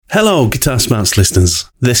Hello, Guitar Smarts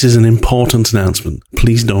listeners. This is an important announcement.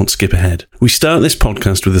 Please don't skip ahead. We start this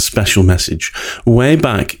podcast with a special message. Way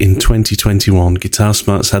back in 2021, Guitar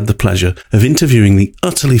Smarts had the pleasure of interviewing the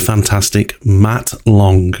utterly fantastic Matt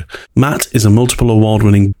Long. Matt is a multiple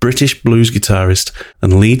award-winning British blues guitarist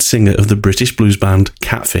and lead singer of the British blues band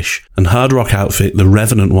Catfish and hard rock outfit The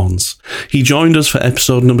Revenant Ones. He joined us for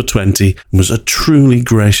episode number 20 and was a truly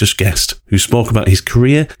gracious guest who spoke about his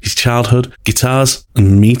career, his childhood, guitars,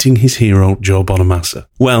 and meeting his hero, Joe Bonamassa.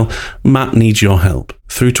 Well, Matt needs your help.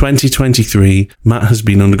 Through 2023, Matt has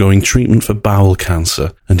been undergoing treatment for bowel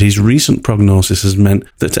cancer, and his recent prognosis has meant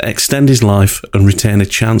that to extend his life and retain a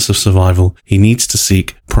chance of survival, he needs to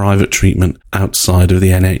seek private treatment outside of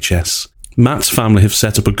the NHS. Matt's family have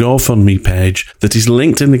set up a GoFundMe page that is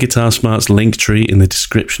linked in the Guitar Smarts link tree in the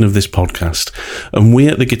description of this podcast. And we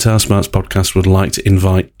at the Guitar Smarts podcast would like to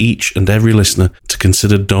invite each and every listener to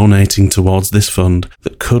consider donating towards this fund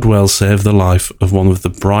that could well save the life of one of the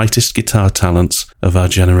brightest guitar talents of our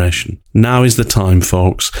generation. Now is the time,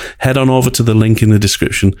 folks. Head on over to the link in the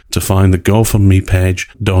description to find the GoFundMe page.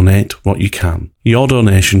 Donate what you can. Your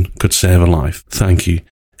donation could save a life. Thank you.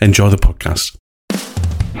 Enjoy the podcast.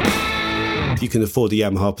 You can afford a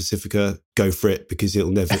Yamaha Pacifica, go for it, because it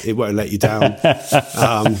won't let you down. You've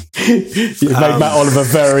made Matt Oliver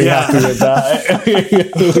very happy with that.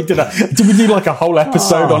 Did we do like a whole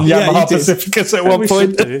episode on Yamaha Pacificas at one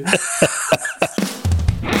point?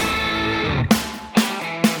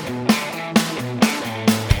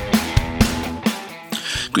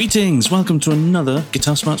 Greetings, welcome to another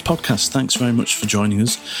Guitar Smarts podcast. Thanks very much for joining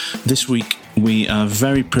us. This week we are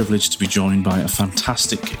very privileged to be joined by a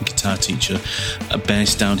fantastic guitar teacher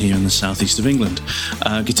based down here in the southeast of England.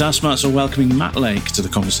 Guitar Smarts are welcoming Matt Lake to the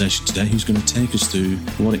conversation today, who's going to take us through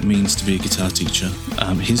what it means to be a guitar teacher,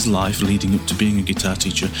 his life leading up to being a guitar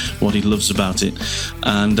teacher, what he loves about it,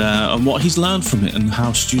 and what he's learned from it, and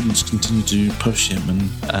how students continue to push him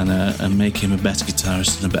and make him a better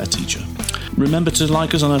guitarist and a better teacher. Remember to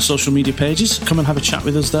like us on our social media pages. Come and have a chat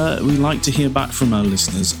with us there. We like to hear back from our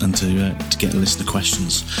listeners and to get a list of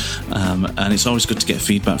questions. And it's always good to get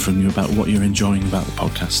feedback from you about what you're enjoying about the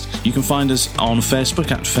podcast. You can find us on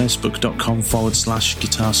Facebook at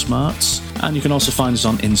facebook.com/guitarsmarts. And you can also find us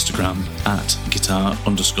on Instagram at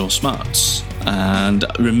guitar_smarts. And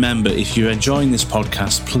remember, if you're enjoying this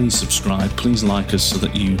podcast, please subscribe, please like us so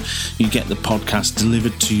that you get the podcast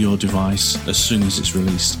delivered to your device as soon as it's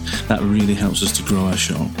released. That really helps us to grow our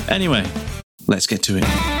show. Anyway, let's get to it.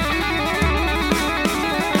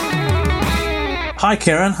 Hi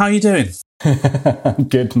Kieran, how are you doing?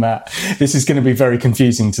 Good, Matt. This is going to be very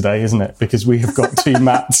confusing today, isn't it? Because we have got two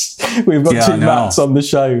Matts. We've got two Matts on the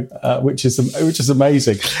show, which is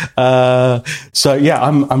amazing.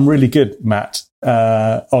 I'm really good, Matt.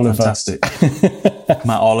 Oliver. Fantastic.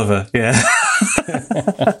 Matt Oliver, yeah.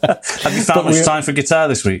 Have you found much time for guitar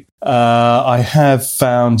this week? I have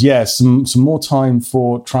found, some more time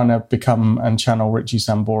for trying to become and channel Richie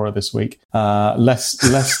Sambora this week.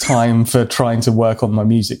 Less time for trying to work on my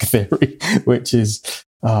music theory, which is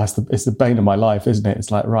it's the bane of my life, isn't it? It's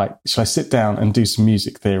like, right, shall I sit down and do some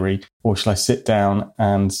music theory, or shall I sit down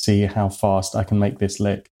and see how fast I can make this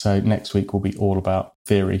lick? So next week will be all about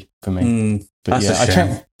theory for me. But that's a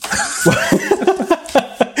shame.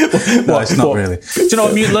 No, it's not really. Do you know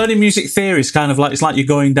what? Learning music theory is kind of like, it's like you're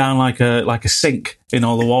going down like a sink in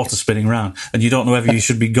all the water spinning around, and you don't know whether you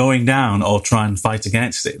should be going down or try and fight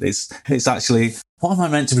against it. It's actually, what am I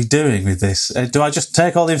meant to be doing with this? Do I just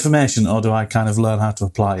take all the information, or do I kind of learn how to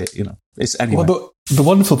apply it? You know, it's anyway. Well, the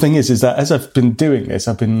wonderful thing is that as I've been doing this,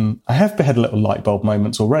 I have had little light bulb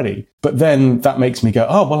moments already, but then that makes me go,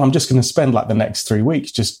 oh, well, I'm just going to spend like the next 3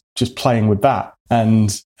 weeks just playing with that.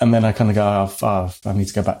 And then I kind of go, I need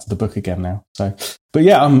to go back to the book again now. So, but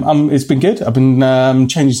yeah, it's been good. I've been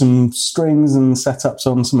changing some strings and setups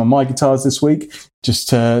on some of my guitars this week, just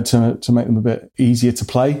to make them a bit easier to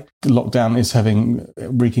play. Lockdown is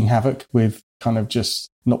wreaking havoc with kind of just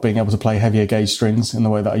not being able to play heavier gauge strings in the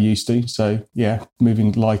way that I used to. So yeah,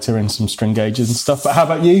 moving lighter in some string gauges and stuff. But how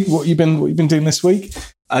about you? What you been doing this week?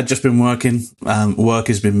 I've just been working. Work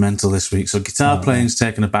has been mental this week. So guitar playing's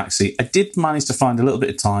taken a backseat. I did manage to find a little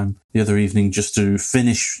bit of time the other evening just to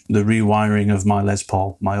finish the rewiring of my Les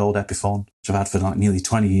Paul, my old Epiphone, which I've had for like nearly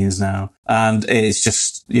 20 years now. And it's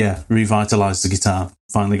just, revitalised the guitar.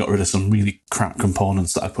 Finally got rid of some really crap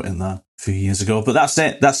components that I put in there a few years ago. But that's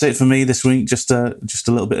it. That's it for me this week. Just a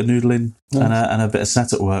little bit of noodling and a bit of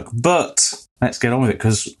setup work. But let's get on with it,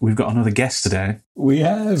 because we've got another guest today. We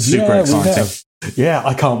have. Super exciting. Yeah,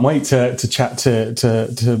 I can't wait to chat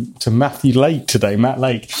to Matthew Lake today. Matt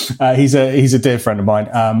Lake, he's a dear friend of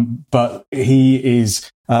mine, but he is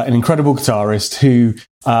an incredible guitarist who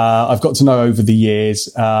I've got to know over the years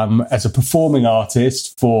as a performing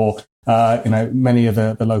artist for many of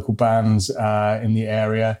the local bands in the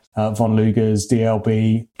area, Von Lugers,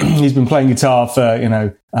 DLB. He's been playing guitar for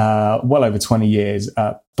well over 20 years.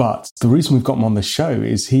 But the reason we've got him on the show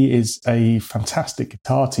is he is a fantastic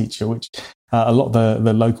guitar teacher, which a lot of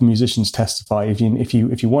the local musicians testify. If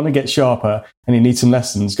you want to get sharper and you need some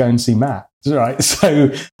lessons, go and see Matt. Right. So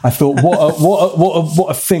I thought, what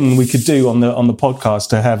a thing we could do on the podcast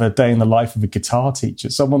to have a day in the life of a guitar teacher,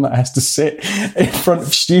 someone that has to sit in front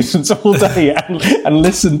of students all day and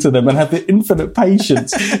listen to them and have the infinite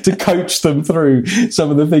patience to coach them through some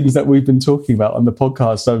of the things that we've been talking about on the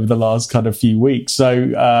podcast over the last kind of few weeks.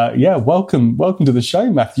 So welcome to the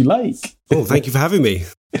show, Matthew Lake. Oh, thank you for having me.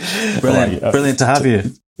 Brilliant to have you.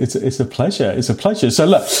 It's a pleasure. It's a pleasure. So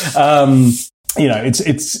look,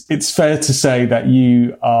 it's fair to say that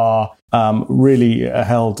you are really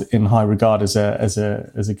held in high regard as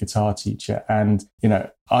a guitar teacher. And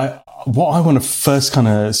what I want to first kind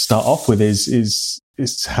of start off with is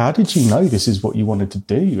how did you know this is what you wanted to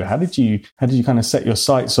do? How did you kind of set your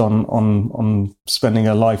sights on spending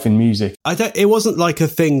a life in music? It wasn't like a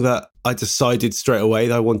thing that I decided straight away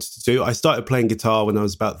that I wanted to do. I started playing guitar when I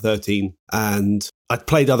was about 13, and I'd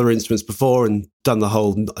played other instruments before and done the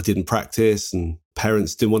whole I didn't practice, and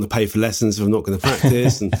parents didn't want to pay for lessons if I'm not going to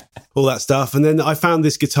practice and all that stuff. And then I found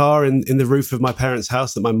this guitar in the roof of my parents'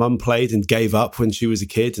 house that my mum played and gave up when she was a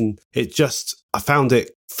kid. And I found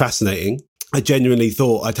it fascinating. I genuinely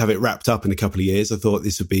thought I'd have it wrapped up in a couple of years. I thought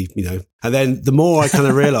this would be, and then the more I kind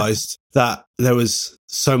of realized that there was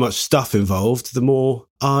so much stuff involved, the more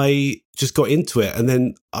I just got into it. And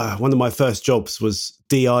then one of my first jobs was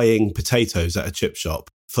de-eyeing potatoes at a chip shop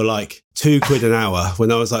for like £2 an hour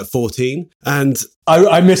when I was like 14. And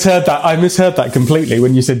I misheard that. I misheard that completely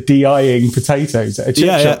when you said de-eyeing potatoes at a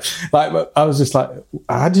chip shop. Like, I was just like,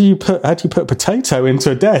 how do you put a potato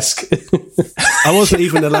into a desk? I wasn't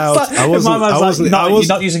even allowed. You're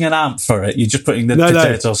not using an amp for it. You're just putting the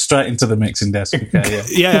potato straight into the mixing desk. Okay,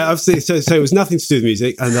 yeah, absolutely. So it was nothing to do with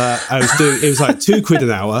music, and it was like £2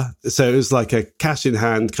 an hour. So it was like a cash in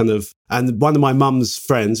hand kind of. And one of my mum's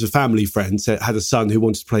friends, a family friend, had a son who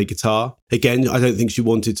wanted to play guitar. Again, I don't think she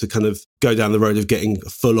wanted to kind of go down the road of getting a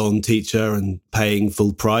full-on teacher and paying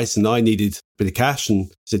full price. And I needed a bit of cash, and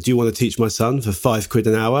she said, do you want to teach my son for £5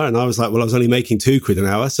 an hour? And I was like, well, I was only making £2 an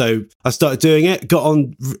hour. So I started doing it, got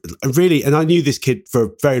on really, and I knew this kid for a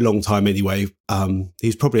very long time anyway.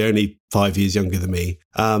 He's probably only 5 years younger than me.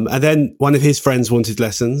 And then one of his friends wanted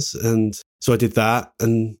lessons, and so I did that.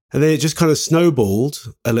 And then it just kind of snowballed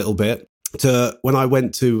a little bit to when I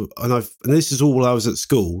went to, and this is all while I was at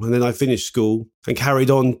school. And then I finished school and carried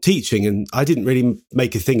on teaching. And I didn't really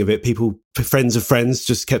make a thing of it. Friends of friends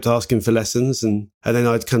just kept asking for lessons. And then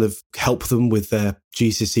I'd kind of help them with their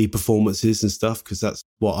GCSE performances and stuff, because that's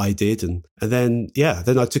what I did. And then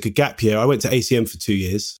I took a gap year. I went to ACM for 2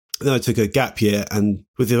 years. Then I took a gap year, and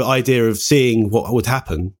with the idea of seeing what would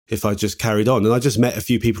happen if I just carried on. And I just met a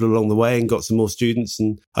few people along the way and got some more students.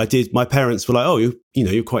 And my parents were like, oh,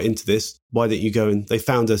 you're quite into this. Why don't you go? And they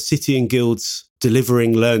found a City and Guilds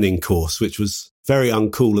delivering learning course, which was very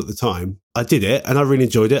uncool at the time. I did it and I really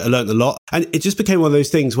enjoyed it. I learned a lot. And it just became one of those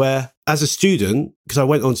things where as a student, because I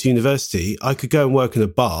went on to university, I could go and work in a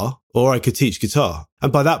bar or I could teach guitar.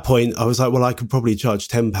 And by that point, I was like, well, I could probably charge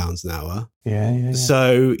 £10 an hour. Yeah.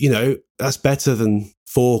 So, that's better than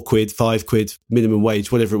 £4, £5 minimum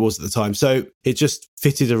wage, whatever it was at the time. So it just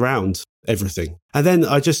fitted around everything. And then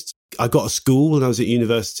I got a school when I was at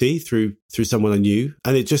university through someone I knew,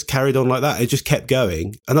 and it just carried on like that. It just kept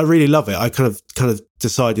going. And I really love it. I kind of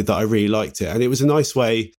decided that I really liked it. And it was a nice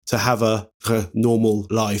way to have a normal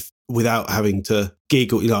life without having to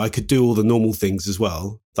gig. I could do all the normal things as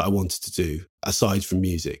well that I wanted to do aside from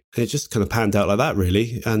music. And it just kind of panned out like that,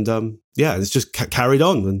 really. And it's just carried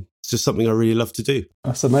on, and it's just something I really love to do.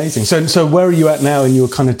 That's amazing. So where are you at now in your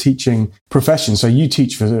kind of teaching profession? So you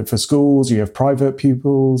teach for schools, you have private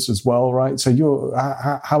pupils as well, right? So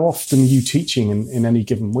how often are you teaching in any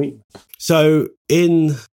given week? So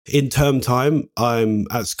in term time, I'm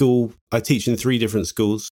at school. I teach in 3 different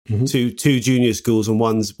schools, two junior schools, and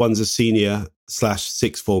one's a senior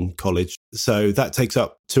 /sixth form college. So that takes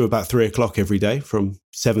up to about 3 o'clock every day from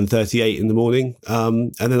 7:38 in the morning.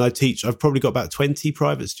 And then I've probably got about 20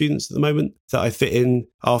 private students at the moment that I fit in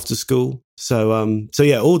after school. So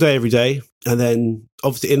yeah, all day, every day. And then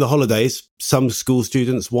obviously in the holidays, some school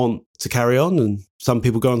students want to carry on and some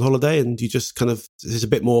people go on holiday, and you just kind of, it's a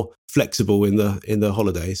bit more flexible in the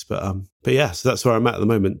holidays. But yeah, so that's where I'm at the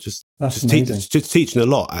moment. Just teaching a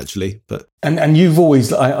lot, actually. But and you've always,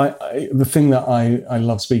 the thing that I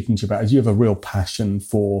love speaking to you about is you have a real passion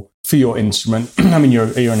for your instrument. I mean, you're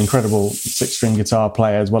an incredible 6-string guitar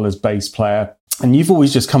player as well as bass player. And you've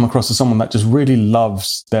always just come across as someone that just really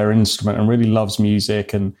loves their instrument and really loves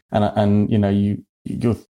music, and you know,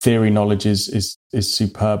 your theory knowledge is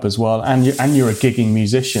superb as well, and you're a gigging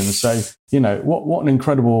musician. So you know, what an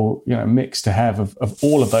incredible, you know, mix to have of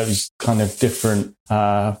all of those kind of different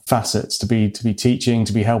facets, to be teaching,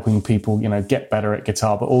 to be helping people, you know, get better at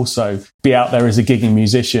guitar, but also be out there as a gigging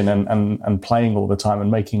musician and playing all the time and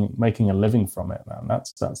making a living from it, man.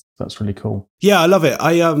 That's really cool. Yeah, I love it.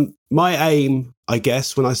 My aim, I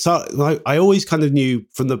guess, when I always kind of knew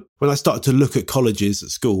when I started to look at colleges at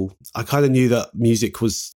school, I kind of knew that music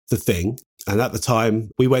was the thing. And at the time,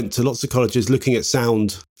 we went to lots of colleges looking at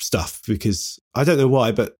sound stuff, because I don't know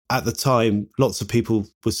why, but at the time, lots of people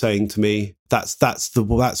were saying to me, that's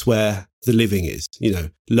where the living is, you know,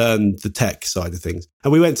 learn the tech side of things.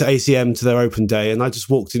 And we went to ACM to their open day, and I just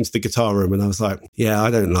walked into the guitar room and I was like, yeah,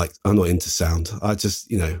 I'm not into sound. I just,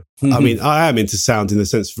 you know, I mean, I am into sound in the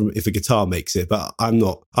sense from if a guitar makes it, but I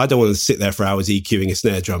don't want to sit there for hours EQing a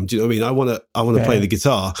snare drum. Do you know what I mean? I want to play the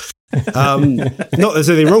guitar. Not there's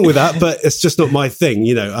anything wrong with that, but it's just not my thing,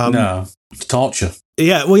 you know. No, it's torture.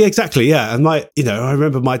 Yeah, well, yeah, exactly. Yeah. And I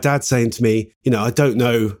remember my dad saying to me, you know, I don't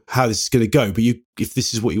know how this is going to go, but if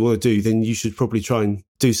this is what you want to do, then you should probably try and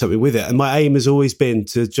do something with it. And my aim has always been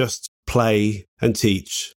to just play and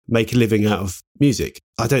teach, make a living out of music.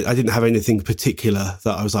 I didn't have anything particular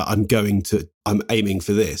that I was like, I'm aiming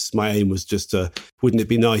for this. My aim was just wouldn't it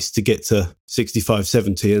be nice to get to 65,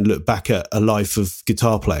 70 and look back at a life of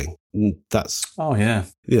guitar playing? And that's, oh yeah,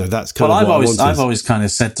 you know, that's kind of what I wanted. I've always kind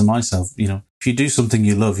of said to myself, you know, if you do something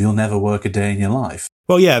you love, you'll never work a day in your life.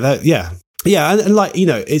 Well, yeah, and like, you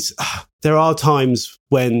know, it's there are times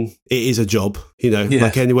when it is a job, you know,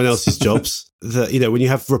 like anyone else's jobs. That, you know, when you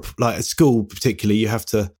have like at school, particularly, you have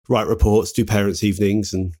to write reports, do parents'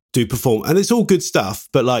 evenings, and do perform, and it's all good stuff.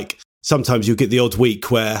 But like sometimes you'll get the odd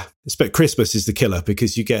week where I expect Christmas is the killer,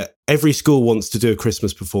 because you get every school wants to do a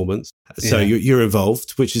Christmas performance, so you're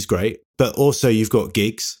involved, which is great. But also you've got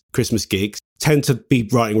gigs, Christmas gigs, tend to be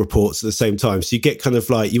writing reports at the same time. So you get kind of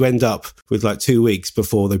like, you end up with like 2 weeks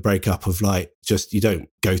before they break up of like, just, you don't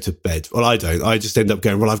go to bed. Well, I don't. I just end up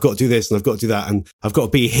going, well, I've got to do this and I've got to do that, and I've got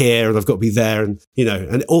to be here and I've got to be there. And, you know,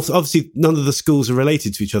 and also obviously none of the schools are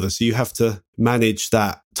related to each other. So you have to manage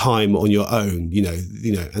that time on your own, you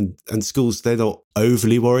know, and schools, they're not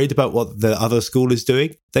overly worried about what the other school is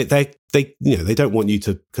doing. They you know, they don't want you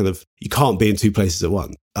to kind of, you can't be in two places at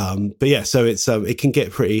once. But yeah, so it's, it can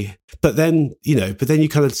get pretty, but then you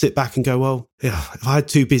kind of sit back and go, well, yeah, if I had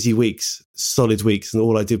 2 busy weeks, solid weeks, and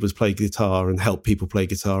all I did was play guitar and help people play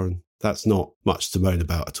guitar, and that's not much to moan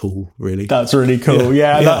about at all, really. That's really cool.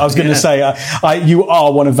 I was going to say, you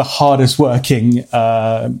are one of the hardest working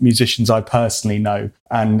musicians I personally know,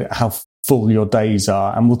 and how full your days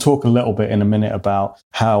are. And we'll talk a little bit in a minute about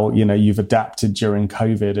how, you know, you've adapted during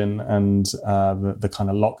COVID and the kind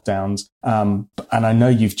of lockdowns. And I know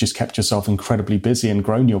you've just kept yourself incredibly busy and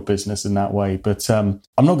grown your business in that way. But I'm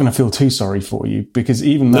not going to feel too sorry for you, because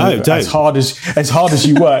even though as hard as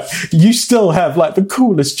you work, you still have like the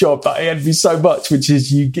coolest job that I envy so much, which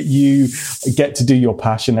is you get to do your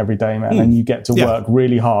passion every day, man, and you get to work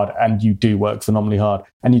really hard, and you do work phenomenally hard,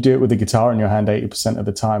 and you do it with a guitar in your hand 80% of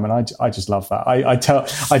the time. And I just love that.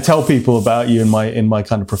 I tell people about you in my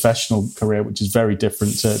kind of professional career, which is very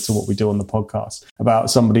different to what we do on the podcast,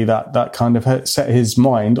 about somebody that kind of set his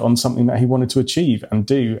mind on something that he wanted to achieve and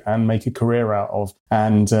do and make a career out of.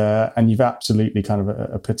 And you've absolutely kind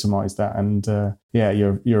of epitomized that. And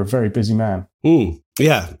you're a very busy man.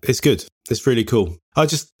 Yeah, it's good. It's really cool. I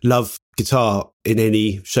just love guitar in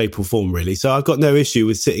any shape or form, really. So I've got no issue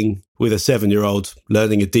with sitting with a 7-year-old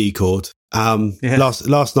learning a D chord.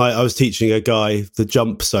 Last night I was teaching a guy the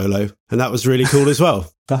jump solo, and that was really cool as well.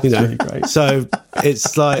 That's really great. So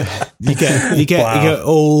it's like you get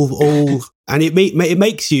all, and it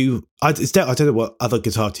makes you. I don't know what other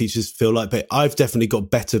guitar teachers feel like, but I've definitely got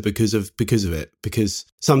better because of it. Because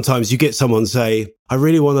sometimes you get someone say, "I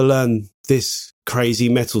really want to learn this crazy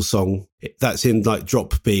metal song that's in like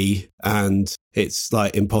drop B, and it's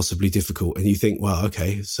like impossibly difficult," and you think, well,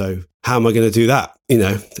 okay, so how am I going to do that? You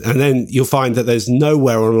know, and then you'll find that there's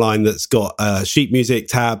nowhere online that's got sheet music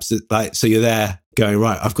tabs, so you're there going,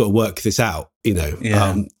 right, I've got to work this out.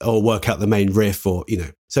 or work out the main riff, or,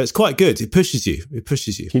 so it's quite good. It pushes you.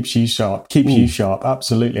 Keeps you sharp. You sharp.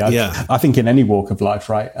 Absolutely. I think in any walk of life,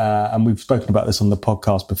 right? And we've spoken about this on the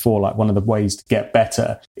podcast before, like one of the ways to get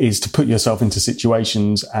better is to put yourself into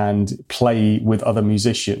situations and play with other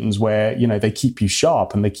musicians where, they keep you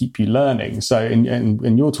sharp and they keep you learning. So,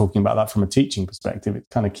 and you're talking about that from a teaching perspective, it's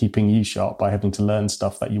kind of keeping you sharp by having to learn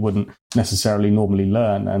stuff that you wouldn't necessarily normally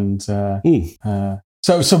learn. And,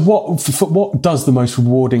 So what does the most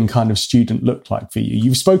rewarding kind of student look like for you?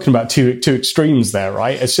 You've spoken about two extremes there,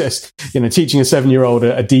 right? It's just, teaching a 7-year-old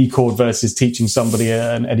a D chord versus teaching somebody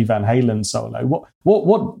an Eddie Van Halen solo.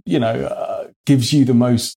 What gives you the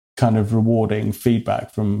most kind of rewarding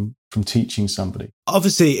feedback from teaching somebody?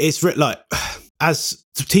 Obviously, it's like, as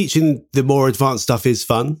teaching the more advanced stuff is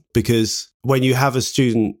fun, because when you have a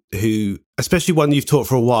student who, especially one you've taught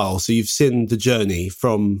for a while, so you've seen the journey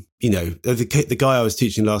from, the guy I was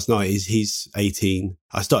teaching last night, he's 18.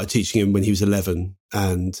 I started teaching him when he was 11,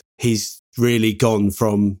 and he's really gone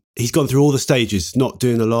through all the stages, not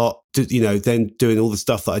doing a lot, then doing all the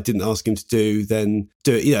stuff that I didn't ask him to do, then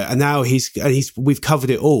do it, and now we've covered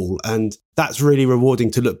it all. And that's really rewarding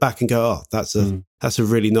to look back and go, oh, that's a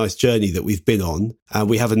really nice journey that we've been on. And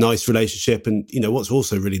we have a nice relationship. And, what's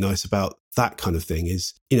also really nice about that kind of thing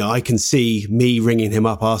is, I can see me ringing him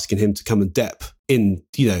up, asking him to come and dep in,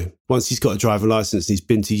 once he's got a driving license and he's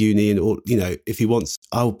been to uni, and, or, if he wants,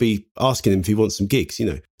 I'll be asking him if he wants some gigs,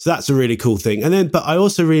 So that's a really cool thing. And then, but I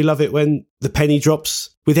also really love it when the penny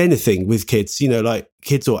drops with anything with kids, like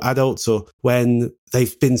kids or adults, or when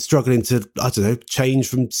they've been struggling to, change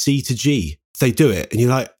from C to G. They do it and you're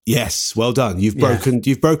like, yes, well done. You've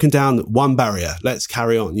broken down one barrier. Let's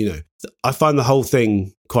carry on. I find the whole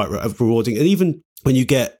thing quite rewarding. And even when you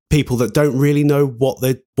get people that don't really know what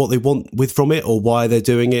they want from it, or why they're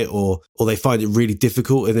doing it, or they find it really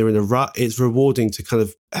difficult and they're in a rut, it's rewarding to kind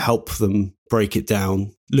of help them break it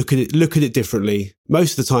down, look at it differently.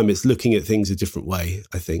 Most of the time it's looking at things a different way,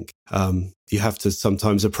 I think. You have to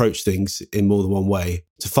sometimes approach things in more than one way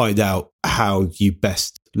to find out how you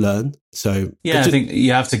best learn. So I think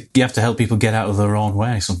you have to help people get out of their own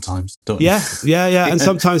way sometimes, don't you? Yeah. And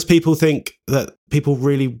sometimes people think that people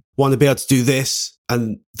really want to be able to do this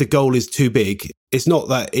and the goal is too big. It's not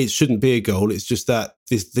that it shouldn't be a goal. It's just that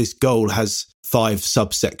this goal has 5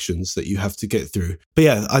 subsections that you have to get through.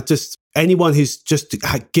 But anyone who's just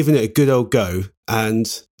given it a good old go,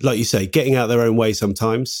 and like you say, getting out their own way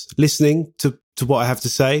sometimes, listening to what I have to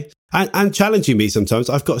say, and challenging me sometimes.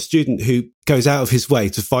 I've got a student who goes out of his way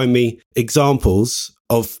to find me examples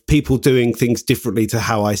of people doing things differently to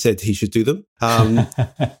how I said he should do them. And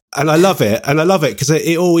I love it. And I love it because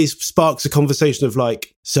it always sparks a conversation of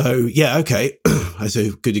like, so yeah, okay. That's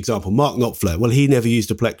a good example. Mark Knopfler. Well, he never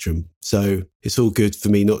used a plectrum. So it's all good for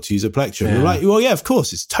me not to use a plectrum. Yeah. I'm like, well, yeah, of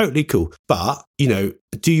course. It's totally cool. But,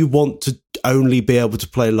 do you want to only be able to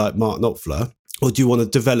play like Mark Knopfler, or do you want to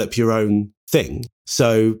develop your own thing?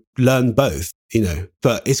 So learn both,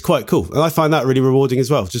 but it's quite cool. And I find that really rewarding as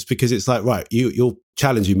well, just because it's like, right, you're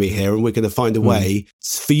challenging me here and we're going to find a way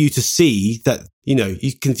for you to see that,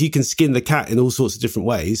 you can skin the cat in all sorts of different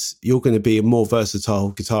ways. You're going to be a more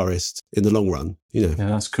versatile guitarist in the long run, Yeah,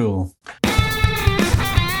 that's cool.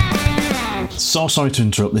 So sorry to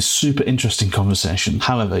interrupt this super interesting conversation.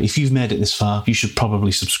 However, if you've made it this far, you should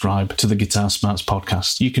probably subscribe to the Guitar Smarts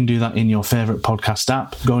podcast. You can do that in your favourite podcast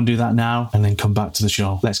app. Go and do that now and then come back to the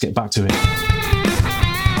show. Let's get back to it.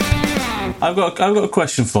 I've got a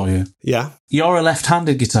question for you. Yeah. You're a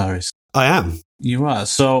left-handed guitarist. I am. You are.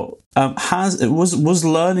 So was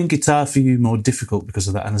learning guitar for you more difficult because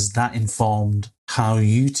of that? And has that informed how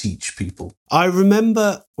you teach people? I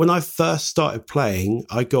remember when I first started playing,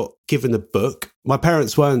 I got given a book. My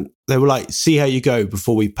parents they were like, see how you go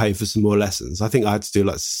before we pay for some more lessons. I think I had to do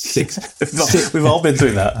like 6. We've all been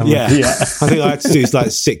through that. Yeah. I think I had to do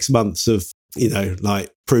like 6 months of, like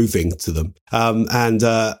proving to them.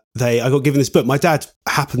 I got given this book. My dad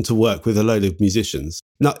happened to work with a load of musicians.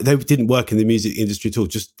 No, they didn't work in the music industry at all.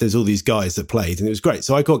 Just there's all these guys that played and it was great.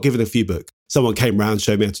 So I got given a few books. Someone came round,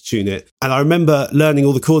 showed me how to tune it. And I remember learning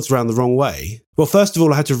all the chords around the wrong way. Well, first of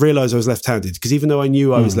all, I had to realize I was left-handed because even though I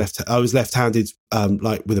knew I was left-handed,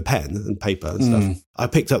 like with a pen and paper and stuff, I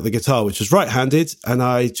picked up the guitar, which was right-handed. And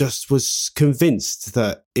I just was convinced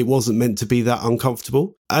that it wasn't meant to be that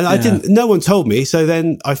uncomfortable. And no one told me. So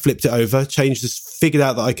then I flipped it over, figured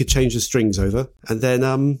out that I could change the strings over, and then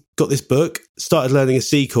got this book, started learning a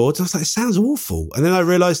C chord. I was like, it sounds awful. And then I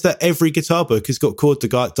realized that every guitar book has got chord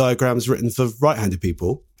diagrams written for right-handed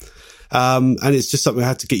people. And it's just something I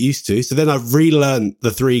had to get used to. So then I relearned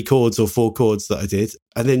the 3 chords or 4 chords that I did.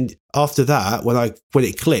 And then after that, when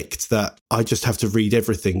it clicked that I just have to read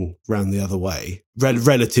everything round the other way,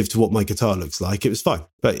 relative to what my guitar looks like, it was fine.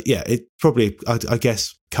 But yeah, it probably, I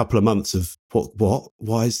guess, a couple of months of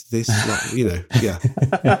why is this? Like,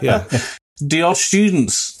 yeah. Do your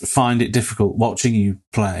students find it difficult watching you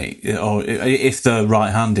play, or if they're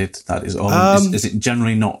right-handed, that is, or is it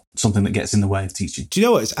generally not something that gets in the way of teaching? Do you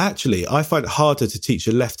know what? It's actually, I find it harder to teach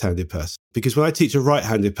a left-handed person, because when I teach a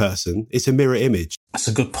right-handed person, it's a mirror image. That's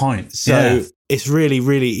a good point. So it's really,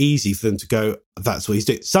 really easy for them to go, that's what he's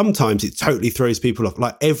doing. Sometimes it totally throws people off.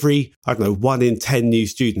 Like 1 in 10 new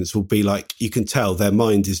students will be like, you can tell their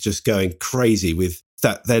mind is just going crazy with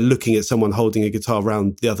that. They're looking at someone holding a guitar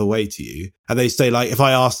round the other way to you. And they say, like, if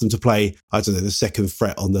I ask them to play, I don't know, the 2nd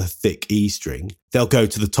fret on the thick E string, they'll go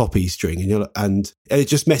to the top E string, and it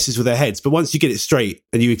just messes with their heads. But once you get it straight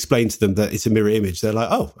and you explain to them that it's a mirror image, they're like,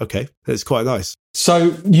 oh, okay, that's quite nice.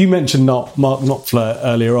 So you mentioned Mark Knopfler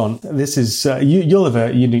earlier on. This is you'll have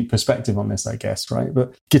a unique perspective on this, I guess, right?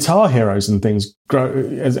 But guitar heroes and things grow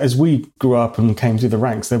as we grew up and came through the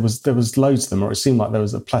ranks. There was loads of them, or it seemed like there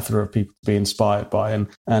was a plethora of people to be inspired by.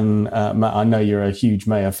 And Matt, I know you're a huge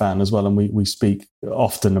Mayer fan as well, and we speak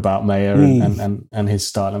often about Mayer and his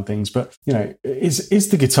style and things. But is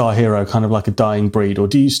the guitar hero kind of like a dying breed, or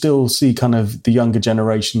do you still see kind of the younger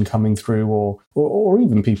generation coming through, or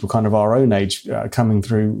even people kind of our own age coming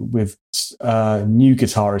through with new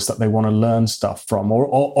guitarists that they want to learn stuff from,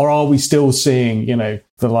 or are we still seeing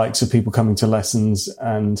the likes of people coming to lessons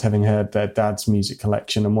and having heard their dad's music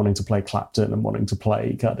collection and wanting to play Clapton and wanting to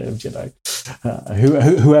play kind of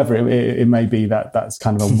whoever it may be, that's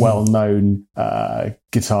kind of a well-known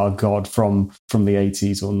guitar god from the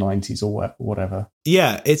 80s or 90s or whatever?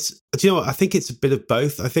 Yeah, I think it's a bit of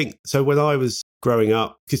both. I think so. When I was growing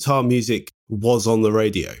up, guitar music was on the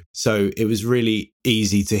radio, so it was really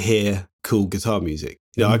easy to hear cool guitar music.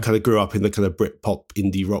 I kind of grew up in the kind of Britpop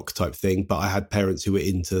indie rock type thing, but I had parents who were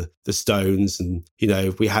into the Stones, and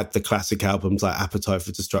we had the classic albums like Appetite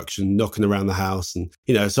for Destruction knocking around the house, and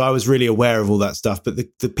so I was really aware of all that stuff. But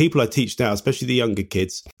the people I teach now, especially the younger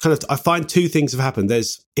kids, I find 2 things have happened.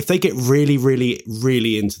 If they get really, really,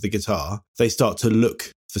 really into the guitar, they start to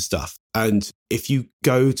look for stuff. And if you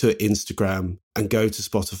go to Instagram and go to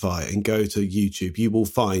Spotify and go to YouTube, you will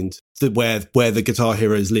find where the guitar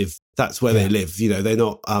heroes live. That's where they live. They're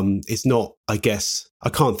not, it's not, I guess, I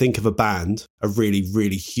can't think of a really,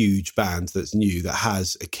 really huge band that's new that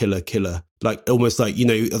has a killer, like almost like,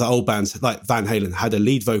 the old bands like Van Halen had a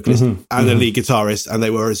lead vocalist and a lead guitarist, and they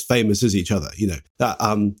were as famous as each other. That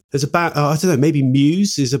there's a band, I don't know, maybe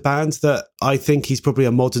Muse is a band that I think he's probably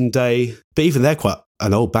a modern day, but even they're quite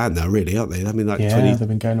an old band now, really, aren't they? I mean, like 20. They've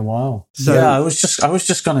been going a while. So, I was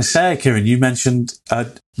just going to say, Kieran, you mentioned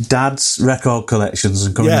Dad's record collections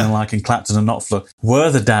and coming in and liking Clapton and Knopfler. We're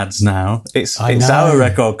the dads now. It's our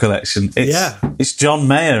record collection. It's John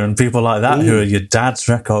Mayer and people like that who are your dad's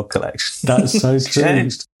record collection. That's so true.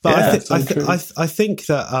 But I think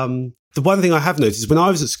that the one thing I have noticed when I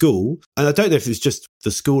was at school, and I don't know if it was just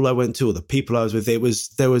the school I went to or the people I was with,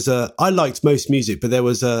 I liked most music, but there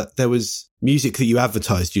was music that you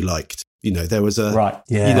advertised you liked. There was a right.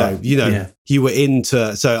 Yeah. You were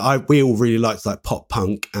into. We all really liked like pop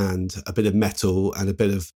punk and a bit of metal and a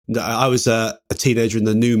bit of. I was a teenager in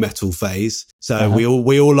the new metal phase, so we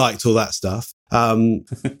all liked all that stuff.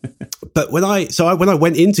 But when I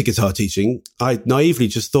went into guitar teaching, I naively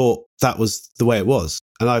just thought that was the way it was.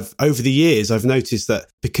 And over the years, I've noticed that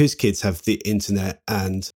because kids have the internet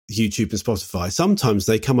and YouTube and Spotify, sometimes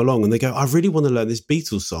they come along and they go, I really want to learn this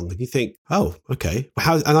Beatles song. And you think, oh, okay.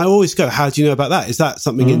 And I always go, how do you know about that? Is that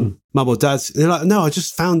something in mum or dad's? And they're like, no, I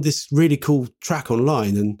just found this really cool track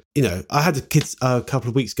online. And, I had a kid a couple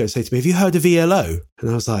of weeks ago say to me, have you heard of ELO? And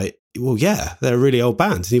I was like, well, yeah, they're a really old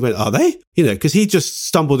band. And he went, are they? Because he just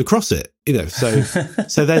stumbled across it, so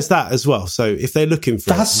there's that as well. So if they're looking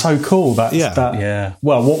for that's so cool. Well,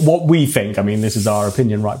 what we think, I mean, this is our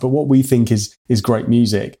opinion, right? But what we think is great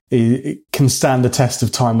music, it can stand the test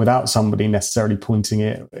of time without somebody necessarily pointing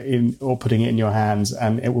it in or putting it in your hands,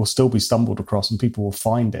 and it will still be stumbled across and people will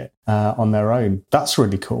find it on their own. That's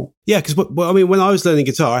really cool. Yeah, because when I was learning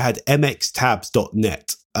guitar, I had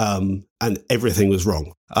mxtabs.net. And everything was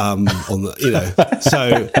wrong on the,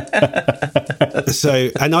 so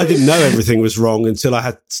and I didn't know everything was wrong until I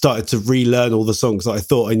had started to relearn all the songs that I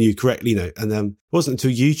thought I knew correctly, and then it wasn't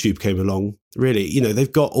until YouTube came along, really,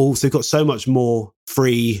 they've got so much more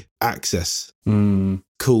free access,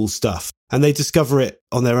 cool stuff. and they discover it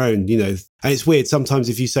on their own, you know. And it's weird sometimes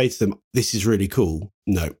if you say to them, this is really cool.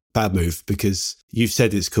 No, bad move, because you've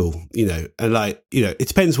said it's cool, you know. And like, you know, it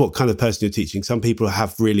depends what kind of person you're teaching. Some people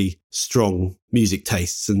have really strong music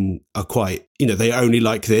tastes and are quite, you know, they only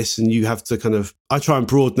like this, and you have to kind of, I try and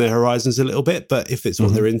broaden their horizons a little bit, but if it's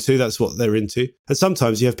what they're into, that's what they're into. And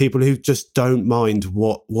sometimes you have people who just don't mind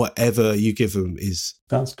whatever you give them is.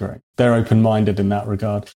 That's great. They're open-minded in that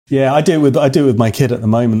regard. Yeah, I do it with my kid at the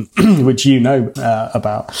moment, which you know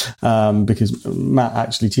about, because Matt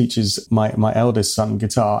actually teaches my eldest son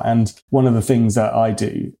guitar. And one of the things that I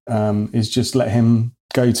do is just let him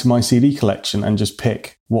go to my CD collection and just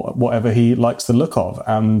pick whatever he likes the look of.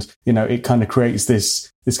 And, you know, it kind of creates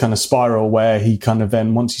this kind of spiral where he kind of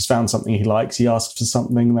then, once he's found something he likes, he asks for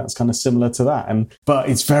something that's kind of similar to that. But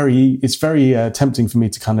it's very tempting for me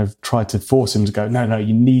to kind of try to force him to go, no,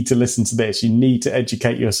 you need to listen to this. You need to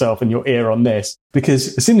educate yourself and your ear on this.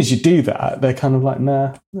 Because as soon as you do that, they're kind of like,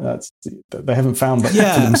 nah, they haven't found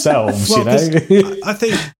that for themselves, well, you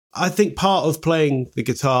know? I think part of playing the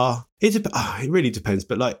guitar, it really depends.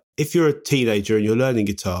 But like, if you're a teenager and you're learning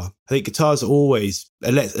guitar, I think guitar's always,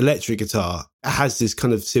 electric guitar has this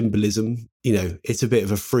kind of symbolism. You know, it's a bit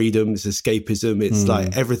of a freedom, it's escapism. It's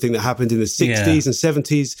like everything that happened in the 60s and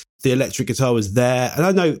 70s. The electric guitar was there.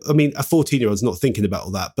 And a 14-year-old's not thinking about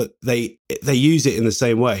all that, but they use it in the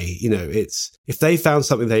same way. You know, it's, if they found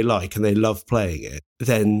something they like and they love playing it,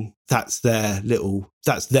 then that's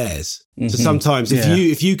theirs. So sometimes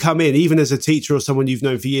if you come in, even as a teacher or someone you've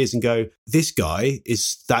known for years, and go, this guy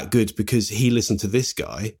is that good because he listened to this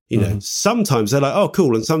guy, you know, sometimes they're like, oh,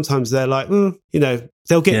 cool. And sometimes they're like, you know,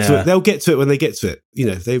 they'll get to it. They'll get to it when they get to it. You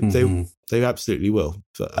know, they absolutely will.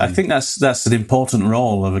 But, I think that's an important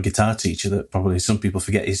role of a guitar teacher that probably some people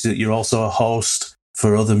forget, is that you're also a host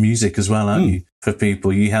for other music as well, aren't you? For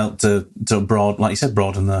people, you help to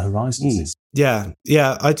broaden their horizons. Yeah.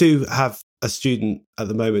 I do have a student at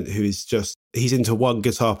the moment who is he's into one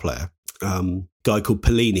guitar player, guy called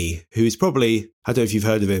Polini, who is probably, I don't know if you've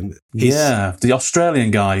heard of him. The Australian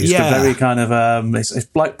guy. He's very kind of, it's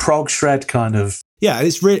like prog shred kind of. Yeah, and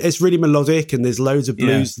it's really melodic, and there's loads of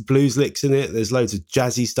blues licks in it. There's loads of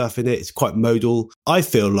jazzy stuff in it. It's quite modal. I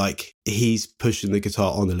feel like he's pushing the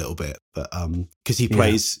guitar on a little bit, but because he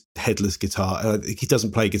plays headless guitar, he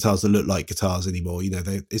doesn't play guitars that look like guitars anymore. You know,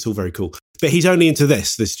 it's all very cool. But he's only into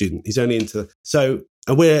this student. He's only into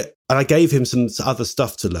and I gave him some other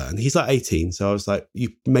stuff to learn. He's like 18, so I was like, you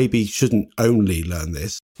maybe shouldn't only learn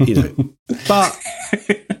this, you know, but.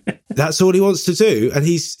 That's all he wants to do. And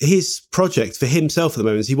his project for himself at the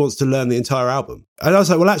moment is he wants to learn the entire album. And I was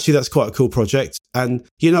like, well, actually, that's quite a cool project. And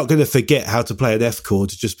you're not going to forget how to play an F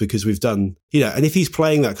chord just because we've done, you know, and if he's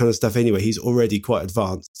playing that kind of stuff anyway, he's already quite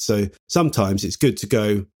advanced. So sometimes it's good to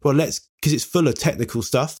go, well, because it's full of technical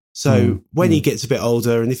stuff. So when he gets a bit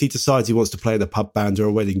older, and if he decides he wants to play in a pub band or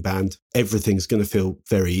a wedding band, everything's going to feel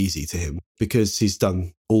very easy to him because he's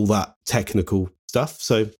done all that technical stuff.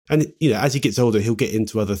 So, and you know, as he gets older, he'll get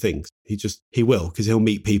into other things. He will, because he'll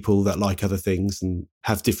meet people that like other things and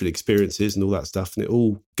have different experiences and all that stuff. And it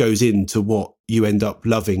all goes into what you end up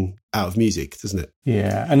loving out of music, doesn't it?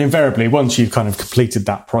 Yeah. And invariably, once you've kind of completed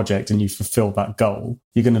that project and you've fulfilled that goal,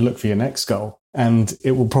 you're going to look for your next goal. And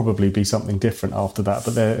it will probably be something different after that.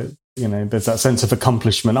 But there's that sense of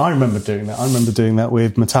accomplishment. I remember doing that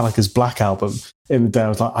with Metallica's Black album. In the day, I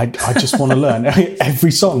was like, I just want to learn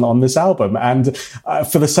every song on this album. And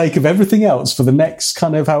for the sake of everything else, for the next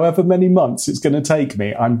kind of however many months it's going to take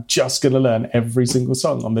me, I'm just going to learn every single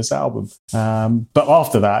song on this album. But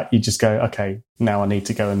after that, you just go, okay, now I need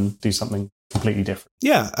to go and do something completely different.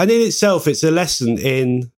 Yeah. And in itself, it's a lesson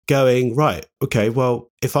in going, right, okay, well,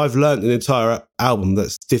 if I've learned an entire album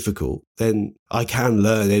that's difficult, then I can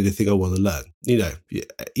learn anything I want to learn.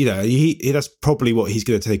 That's probably what he's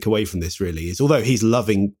going to take away from this, really, is although he's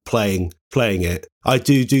loving playing it, I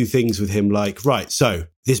do things with him like, right, so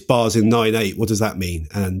this bar's in 9/8, what does that mean?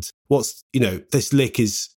 And what's, this lick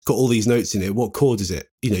is got all these notes in it, what chord is it?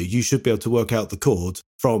 You should be able to work out the chord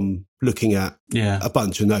from looking at a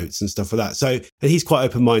bunch of notes and stuff like that. So, and he's quite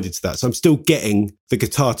open-minded to that. So I'm still getting the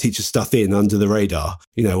guitar teacher stuff in under the radar,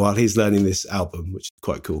 while he's learning this album, which is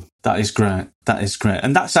quite cool. That is great.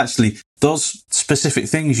 And that's actually, those specific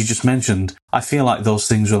things you just mentioned, I feel like those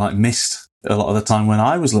things were like missed a lot of the time when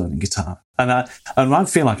I was learning guitar. And I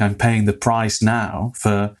feel like I'm paying the price now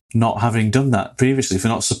for not having done that previously, for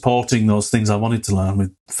not supporting those things I wanted to learn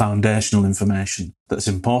with foundational information that's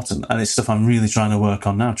important. And it's stuff I'm really trying to work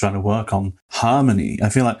on now, trying to work on harmony. I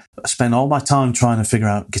feel like I spend all my time trying to figure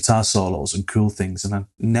out guitar solos and cool things, and I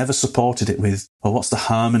never supported it with, well, what's the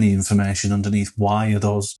harmony information underneath? Why are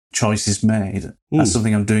those choices made? That's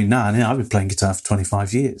something I'm doing now. And I've been playing guitar for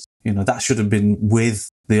 25 years. That should have been with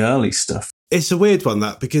the early stuff. It's a weird one,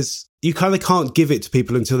 that, because you kind of can't give it to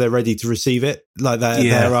people until they're ready to receive it. Like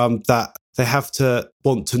that they have to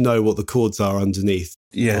want to know what the chords are underneath.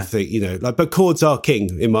 Yeah. I think, but chords are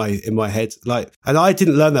king in my head. And I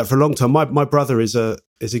didn't learn that for a long time. My brother is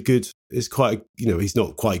quite, he's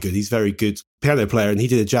not quite good. He's a very good piano player, and he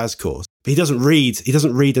did a jazz course. But he doesn't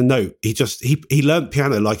read a note. He learned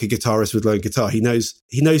piano like a guitarist would learn guitar. He knows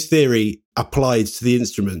theory applied to the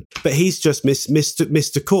instrument, but he's just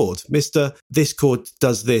Mr. Chord. Mr. This chord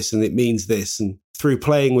does this and it means this. And through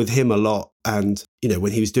playing with him a lot, and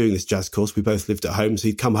when he was doing this jazz course, we both lived at home, so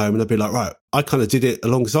he'd come home and I'd be like, right, I kind of did it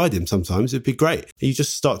alongside him sometimes. It'd be great. And you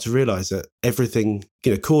just start to realize that everything,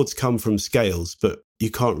 chords come from scales, but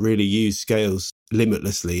you can't really use scales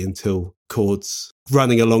limitlessly until chords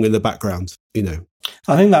running along in the background,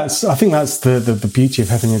 I think that's the beauty of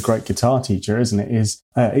having a great guitar teacher, isn't it?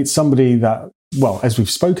 It's somebody that, well, as we've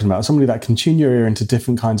spoken about, somebody that can tune your ear into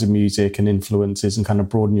different kinds of music and influences and kind of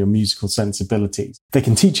broaden your musical sensibilities. They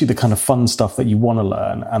can teach you the kind of fun stuff that you want to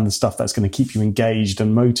learn and the stuff that's going to keep you engaged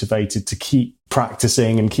and motivated to keep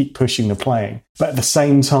practicing and keep pushing the playing. But at the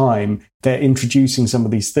same time, they're introducing some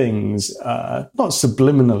of these things, not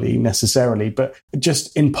subliminally necessarily, but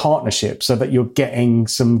just in partnership, so that you're getting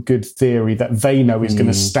some good theory that they know is going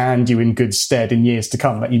to stand you in good stead in years to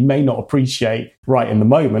come, that you may not appreciate right in the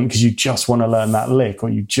moment because you just want to learn that lick or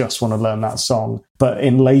you just want to learn that song. But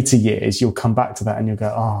in later years, you'll come back to that and you'll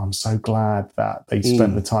go, oh, I'm so glad that they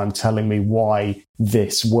spent the time telling me why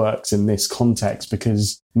this works in this context,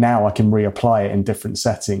 because now I can reapply it in different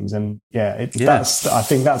settings. And I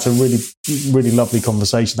think that's a really, really lovely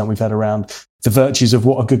conversation that we've had around the virtues of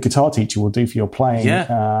what a good guitar teacher will do for your playing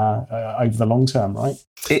over the long term, right?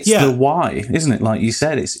 It's the why, isn't it? Like you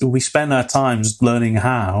said, we spend our times learning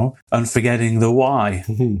how and forgetting the why.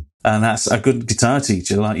 Mm-hmm. And that's a good guitar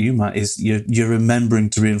teacher like you, Matt, is you're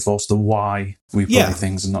remembering to reinforce the why we play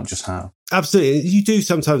things and not just how. Absolutely. You do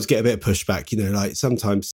sometimes get a bit of pushback, like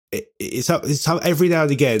sometimes it's every now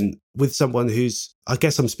and again with someone who's, I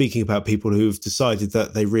guess I'm speaking about people who've decided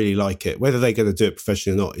that they really like it. Whether they're going to do it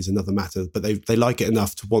professionally or not is another matter, but they like it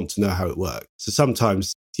enough to want to know how it works. So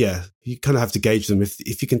sometimes, you kind of have to gauge them.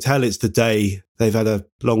 If you can tell it's the day they've had a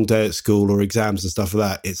long day at school or exams and stuff like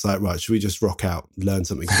that, it's like, right, should we just rock out and learn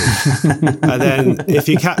something cool? And then if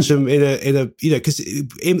you catch them in a because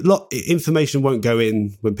information won't go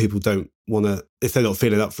in when people don't want to, if they're not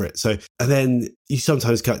feeling up for it. So, and then you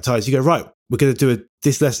sometimes cut ties. You go, right, we're going to do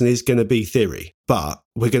this lesson is going to be theory, but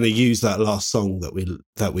we're going to use that last song that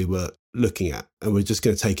we were looking at, and we're just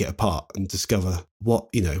going to take it apart and discover what,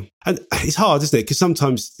 and it's hard, isn't it? Because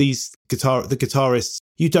sometimes the guitarists,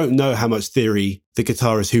 you don't know how much theory the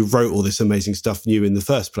guitarist who wrote all this amazing stuff knew in the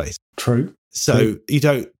first place. True. So you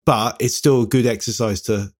don't, but it's still a good exercise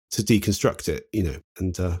to deconstruct it,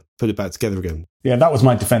 and put it back together again. Yeah, that was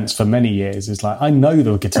my defense for many years. It's like, I know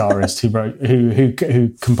the guitarist who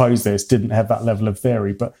composed this didn't have that level of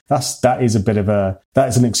theory, but that is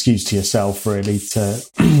an excuse to yourself, really, to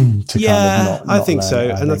kind of not I think learn so.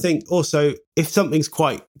 it, I think also if something's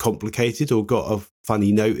quite complicated or got a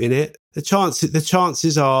funny note in it, the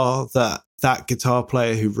chances are that guitar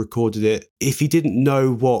player who recorded it, if he didn't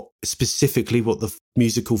know what the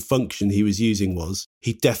musical function he was using was,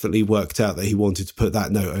 he definitely worked out that he wanted to put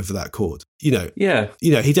that note over that chord. He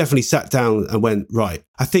definitely sat down and went, right,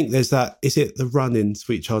 I think there's that, is it the run in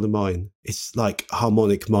Sweet Child of Mine? It's like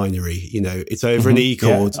harmonic minory, it's over an E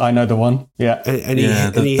chord. Yeah, I know the one. Yeah.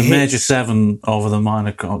 The major 7 over the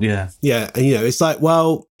minor chord. Yeah. Yeah. And, it's like,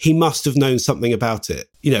 well, he must have known something about it.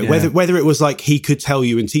 Whether it was like he could tell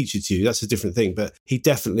you and teach it to you, that's a different thing. But he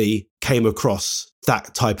definitely came across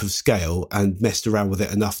that type of scale and messed around with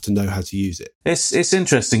it enough to know how to use it. It's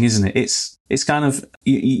interesting, isn't it? It's kind of,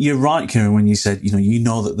 you're right, Kieran, when you said,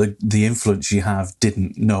 that the influence you have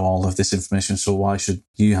didn't know all of this information, so why should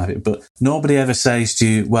you have it? But nobody ever says to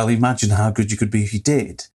you, well, imagine how good you could be if you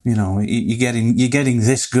did. You're getting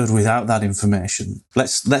this good without that information.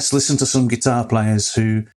 Let's listen to some guitar players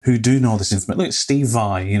who do know this information. Look at Steve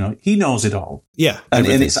Vai, he knows it all. Yeah. And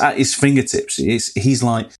it's at his fingertips. He's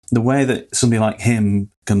like, the way that somebody like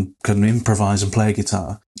him can improvise and play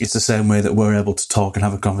guitar, it's the same way that we're able to talk and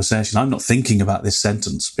have a conversation. I'm not thinking about this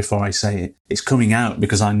sentence before I say it. It's coming out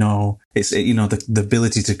because I know the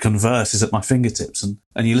ability to converse is at my fingertips.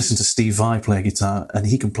 And you listen to Steve Vai play guitar, and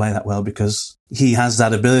he can play that well because he has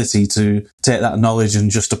that ability to take that knowledge and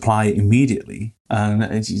just apply it immediately.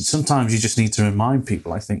 And sometimes you just need to remind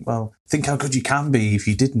people, I think, well, think how good you can be if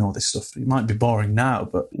you did know this stuff. It might be boring now,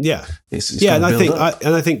 but it's and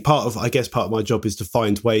I think part of my job is to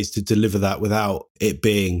find ways to deliver that without it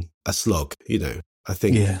being a slog, I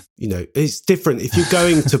think, it's different. If you're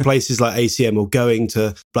going to places like ACM or going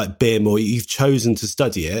to like BIM, or you've chosen to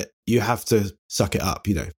study it, you have to suck it up.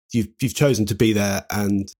 You've chosen to be there,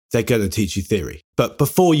 and they're going to teach you theory. But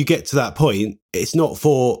before you get to that point, it's not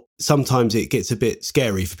for. Sometimes it gets a bit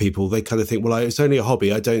scary for people. They kind of think, well, it's only a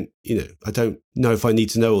hobby. I don't know if I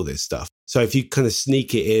need to know all this stuff. So if you kind of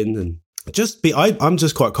sneak it in and I'm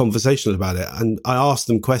just quite conversational about it. And I ask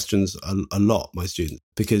them questions a lot, my students,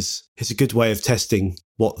 because it's a good way of testing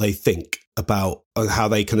what they think about and how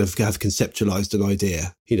they kind of have conceptualized an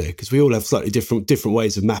idea, because we all have slightly different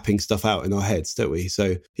ways of mapping stuff out in our heads, don't we?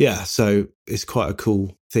 So it's quite a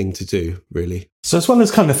cool thing to do, really. So as well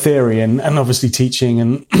as kind of theory and obviously teaching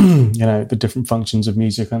and, the different functions of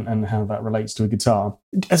music and how that relates to a guitar,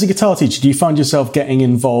 as a guitar teacher, do you find yourself getting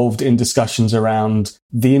involved in discussions around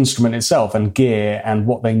the instrument itself and gear and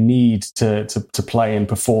what they need to play and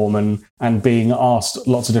perform and being asked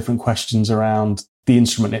lots of different questions around the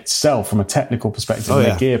instrument itself from a technical perspective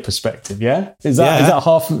and a gear perspective? Yeah. Is that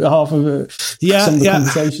half of some of the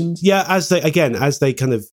conversations? Yeah. As they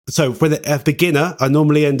kind of, so for a beginner, I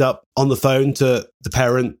normally end up on the phone to the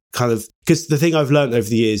parent kind of, because the thing I've learned over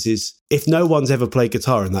the years is if no one's ever played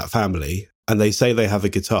guitar in that family and they say they have a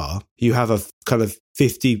guitar, you have a kind of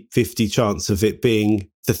 50-50 chance of it being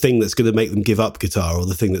the thing that's going to make them give up guitar or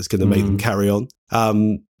the thing that's going to make them carry on.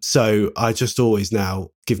 So I just always now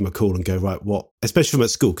give them a call and go, right, what, especially from at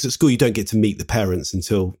school, because at school you don't get to meet the parents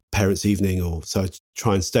until parents' evening, so I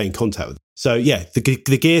try and stay in contact with them. So yeah, the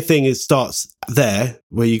gear thing starts there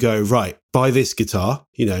where you go, right, buy this guitar.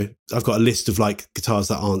 I've got a list of like guitars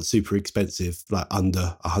that aren't super expensive, like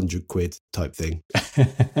under £100 type thing.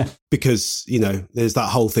 Because, there's that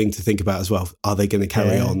whole thing to think about as well. Are they going to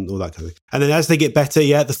carry on? All that kind of thing. And then as they get better,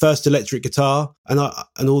 the first electric guitar and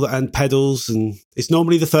all that, and pedals, and it's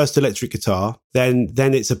normally the first electric guitar, then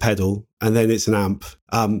it's a pedal, and then it's an amp.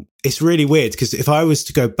 It's really weird because if I was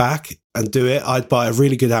to go back and do it, I'd buy a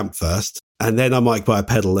really good amp first, and then I might buy a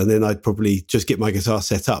pedal, and then I'd probably just get my guitar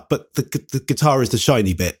set up. But the guitar is the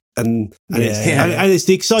shiny bit, and it's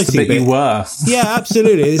the exciting bit. You were. Yeah,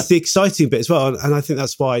 absolutely. It's the exciting bit as well, and I think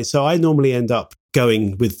that's why. So I normally end up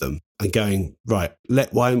going with them and going, right,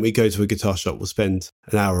 why don't we go to a guitar shop? We'll spend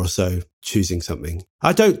an hour or so choosing something.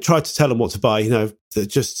 I don't try to tell them what to buy,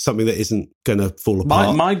 just something that isn't going to fall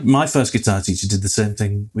apart. My first guitar teacher did the same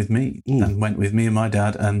thing with me and went with me and my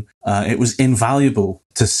dad. And it was invaluable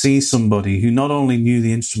to see somebody who not only knew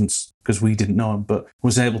the instruments because we didn't know them, but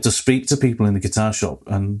was able to speak to people in the guitar shop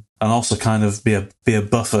and also kind of be a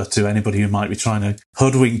buffer to anybody who might be trying to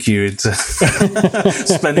hoodwink you into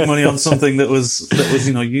spending money on something that was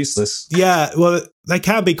useless. Yeah, well, they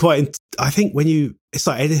can be quite. I think it's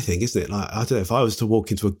like anything, isn't it? Like, I don't know, if I was to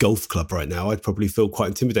walk into a golf club right now, I'd probably feel quite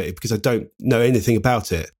intimidated because I don't know anything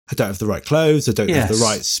about it. I don't have the right clothes. I don't have the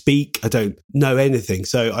right speak. I don't know anything.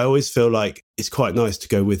 So I always feel like it's quite nice to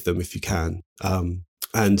go with them if you can.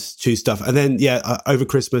 And choose stuff. And then, over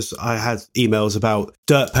Christmas, I had emails about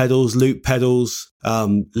dirt pedals, loop pedals,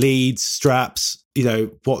 leads, straps,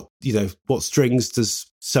 what strings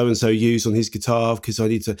does so-and-so use on his guitar? Because I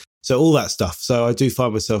need to, so all that stuff. So I do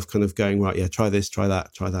find myself kind of going, right, try this, try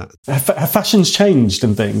that, try that. Have fashions changed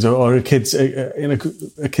and things, or are kids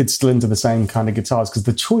still into the same kind of guitars? Because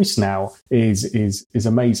the choice now is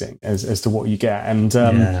amazing as to what you get. And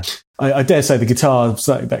I dare say the guitars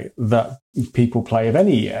that people play of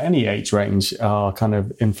any age range are kind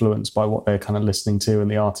of influenced by what they're kind of listening to and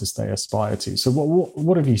the artists they aspire to. So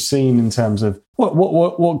what have you seen in terms of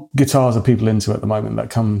what guitars are people into at the moment that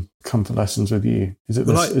come for lessons with you? Is it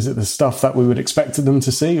the stuff that we would expect them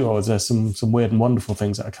to see, or is there some weird and wonderful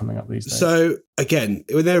things that are coming up these days? So again,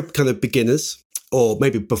 when they're kind of beginners, or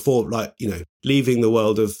maybe before, leaving the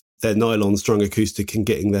world of their nylon strung acoustic and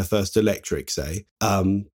getting their first electric, say,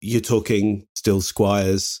 you're talking still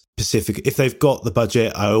Squiers, Pacifica. If they've got the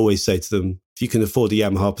budget, I always say to them, if you can afford a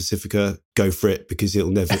Yamaha Pacifica, go for it, because it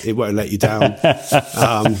won't let you down.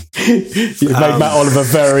 You've made Matt Oliver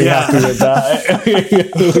very happy with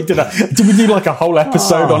that. Did we do like a whole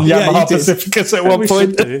episode on Yamaha Pacificas at one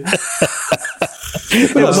point?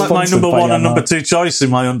 It was like my Sponsored number by one and Yamaha. number two choice in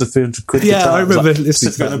my under 300 quid. Yeah, guitar. I It was remember like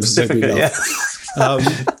listening to that. Pacifica, yeah.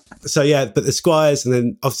 So yeah, but the Squires, and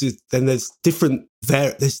then obviously then there's different.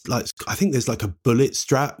 There's like, I think there's like a bullet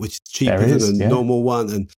Strat, which is cheaper There is, than a yeah. normal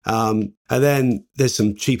one, and then there's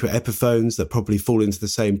some cheaper Epiphones that probably fall into the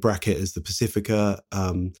same bracket as the Pacifica.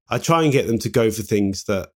 I try and get them to go for things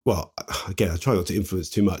that, well, again, I try not to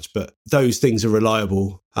influence too much, but those things are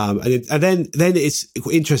reliable. And then it's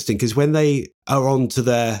interesting because when they are on to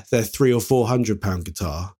their £300 or £400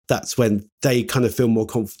 guitar, that's when they kind of feel more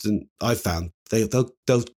confident. I found they'll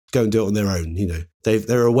go and do it on their own. You know,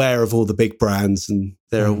 they're aware of all the big brands, and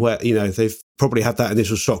they're aware. You know, they've probably had that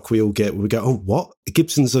initial shock we all get when we go, "Oh, what?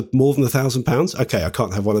 Gibsons are more than £1,000? Okay, I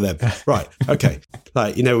can't have one of them." Right? Okay,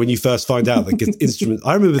 like, you know, when you first find out that instruments.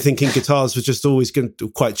 I remember thinking guitars were just always going to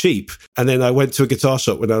quite cheap, and then I went to a guitar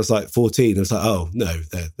shop when I was like 14. I was like, "Oh no,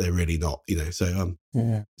 they're really not." You know, so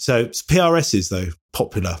So PRSs though,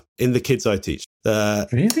 popular in the kids I teach.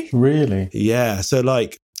 Really? Yeah, so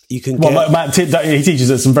like. You can Well, Matt, he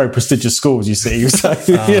teaches at some very prestigious schools, you see. So, No,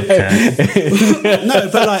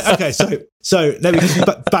 but like, okay, so let me just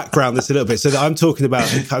background this a little bit. So that I'm talking about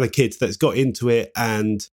the kind of kid that's got into it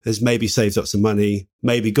and has maybe saved up some money,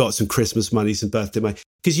 maybe got some Christmas money, some birthday money.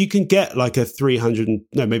 Because you can get like a 400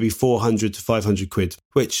 to 500 quid,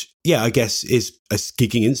 which, yeah, I guess is a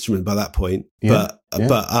gigging instrument by that point. Yeah,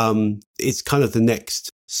 But it's kind of the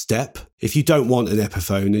next step. If you don't want an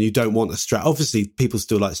Epiphone and you don't want a Strat, obviously people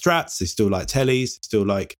still like Strats, they still like Tellys, they still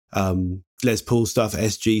like Les Paul stuff,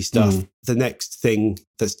 SG stuff. The next thing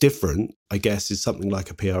that's different, I guess, is something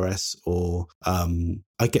like a PRS, or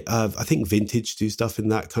I think Vintage do stuff in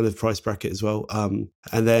that kind of price bracket as well. And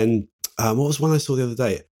then what was one I saw the other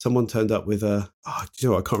day? Someone turned up with a, you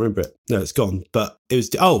know what, I can't remember it. No, it's gone. But it was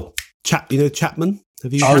Chapman.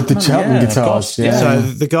 Have you? the Chapman guitars. Yeah. So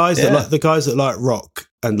the guys that like rock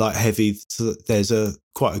and like heavy, so there's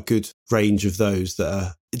quite a good range of those that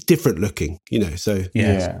are different looking, you know. So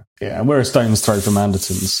Yeah. And we're a stone's throw from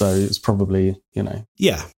Anderton's, so it's probably, you know,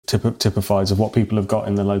 typifies of what people have got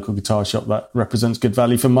in the local guitar shop that represents good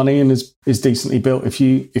value for money and is decently built if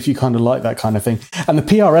you kind of like that kind of thing. And the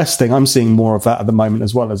PRS thing, I'm seeing more of that at the moment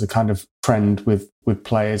as well as a kind of trend with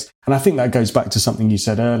players. And I think that goes back to something you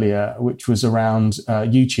said earlier, which was around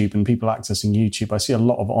YouTube and people accessing YouTube. I see a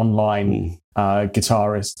lot of online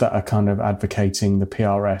guitarists that are kind of advocating the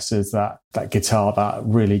PRS as that guitar that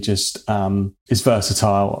really just is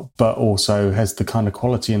versatile, but also has the kind of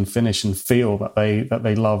quality and finish and feel that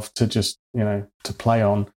they love to just, you know, to play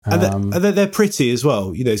on. And they're pretty as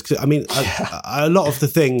well, you know. I mean, a lot of the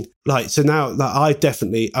thing, like, so now, like,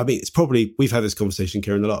 it's probably, we've had this conversation,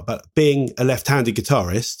 Kieran, a lot, but being a left-handed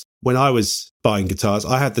guitarist, when I was buying guitars,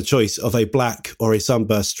 I had the choice of a black or a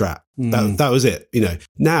sunburst Strat. That was it, you know.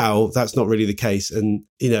 Now that's not really the case, and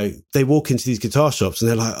you know, they walk into these guitar shops and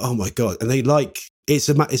they're like, "Oh my god!" and they like it's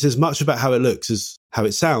as much about how it looks as how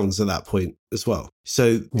it sounds at that point as well.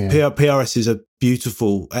 So PRSs are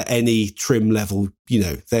beautiful at any trim level, you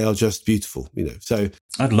know. They are just beautiful, you know. So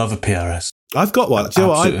I'd love a PRS. I've got one. Do you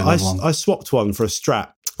know what? Absolutely love one. I swapped one for a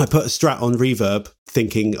Strat. I put a Strat on Reverb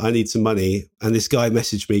thinking I need some money. And this guy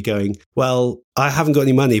messaged me going, "Well, I haven't got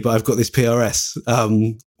any money, but I've got this PRS.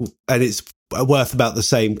 And it's worth about the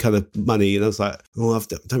same kind of money." And I was like, "Oh, I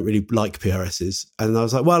don't really like PRSs." And I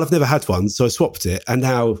was like, "Well, I've never had one." So I swapped it. And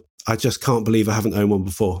now I just can't believe I haven't owned one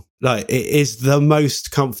before. Like, it is the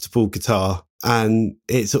most comfortable guitar. And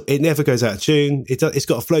it never goes out of tune. It's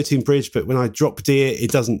got a floating bridge, but when I drop D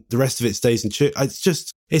it doesn't. The rest of it stays in tune.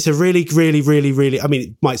 It's a really, really, really, really. I mean,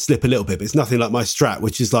 it might slip a little bit, but it's nothing like my Strat,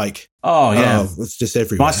 which is like, it's just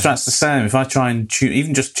everywhere. My Strat's the same. If I try and tune,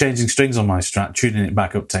 even just changing strings on my Strat, tuning it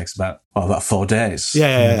back up takes about 4 days.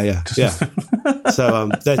 Yeah. So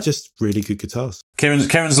they're just really good guitars.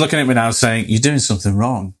 Kieran's looking at me now saying, "You're doing something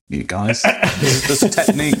wrong, you guys. There's a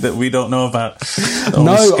technique that we don't know about."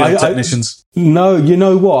 Technicians. No, you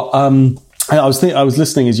know what? I was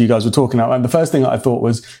listening as you guys were talking out, and the first thing that I thought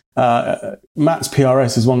was Matt's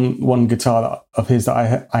PRS is one guitar of his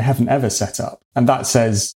that I haven't ever set up, and that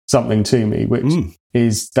says something to me, which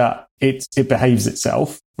is that it behaves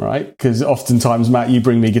itself, right? Because oftentimes, Matt, you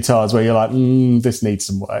bring me guitars where you're like, this needs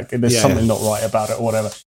some work, there's something not right about it, or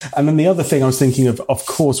whatever. And then the other thing I was thinking of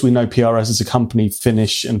course, we know PRS as a company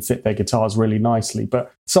finish and fit their guitars really nicely,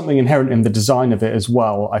 but something inherent in the design of it as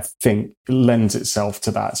well, I think, lends itself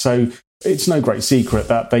to that. So it's no great secret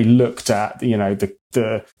that they looked at, you know,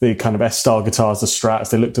 the kind of S-style guitars, the Strats,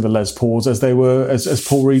 they looked at the Les Pauls as they were, as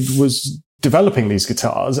Paul Reed was developing these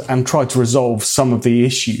guitars and tried to resolve some of the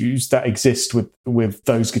issues that exist with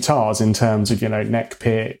those guitars in terms of, neck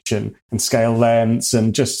pitch and scale lengths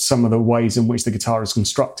and just some of the ways in which the guitar is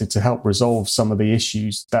constructed to help resolve some of the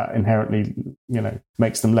issues that inherently,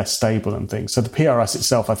 makes them less stable and things. So the PRS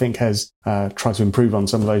itself, I think, has tried to improve on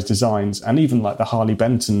some of those designs, and even like the Harley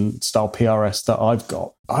Benton style PRS that I've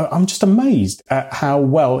got. I'm just amazed at how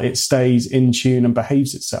well it stays in tune and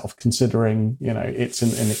behaves itself, considering, it's an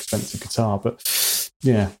inexpensive guitar. But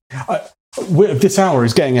yeah, this hour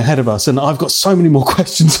is getting ahead of us, and I've got so many more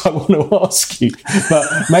questions I want to ask you. But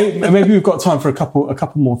maybe we've got time for a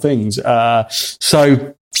couple more things.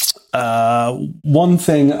 One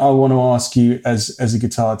thing I want to ask you as a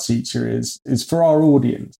guitar teacher is for our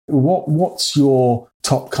audience, what's your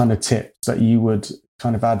top kind of tips that you would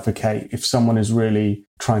kind of advocate if someone is really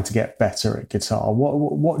trying to get better at guitar?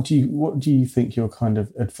 What do you think your kind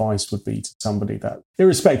of advice would be to somebody that,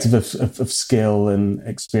 irrespective of skill and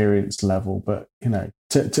experience level, but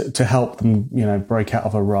to help them break out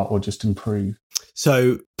of a rut or just improve?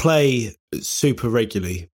 So play super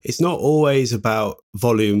regularly. It's not always about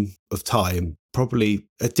volume of time. Probably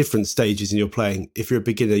at different stages in your playing. If you're a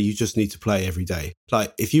beginner, you just need to play every day.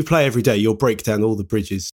 Like if you play every day, you'll break down all the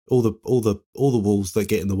bridges, all the walls that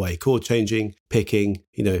get in the way, chord changing, picking,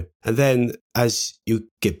 and then as you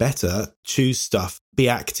get better, choose stuff, be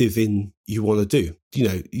active in you want to do.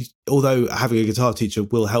 Although having a guitar teacher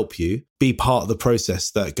will help you, be part of the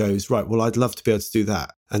process that goes, right, well, I'd love to be able to do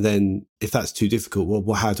that. And then if that's too difficult,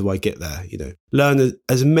 well, how do I get there? Learn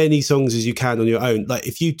as many songs as you can on your own. Like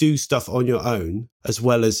if you do stuff on your own, as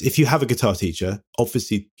well as if you have a guitar teacher,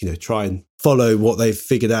 obviously, try and follow what they've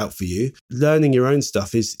figured out for you. Learning your own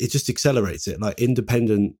stuff it just accelerates it. Like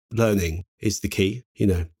independent learning is the key,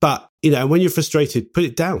 but, when you're frustrated, put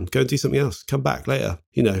it down, go and do something else, come back later,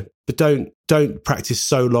 but don't practice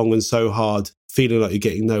so long and so hard, feeling like you're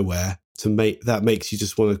getting nowhere. That makes you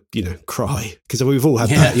just want to, cry, because we've all had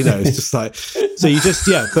that, it's just like, so you just,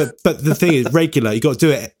 but the thing is regular, you got to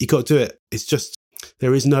do it. It's just,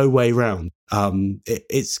 there is no way around.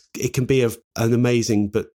 It can be an amazing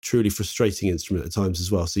but truly frustrating instrument at times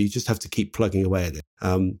as well. So you just have to keep plugging away at it.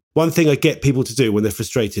 One thing I get people to do when they're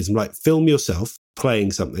frustrated is I'm like, film yourself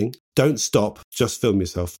playing something. Don't stop, just film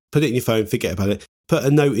yourself. Put it in your phone, forget about it. Put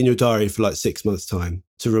a note in your diary for like 6 months' time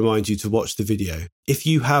to remind you to watch the video. If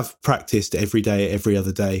you have practiced every day, every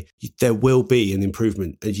other day, there will be an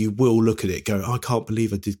improvement, and you will look at it, go, I can't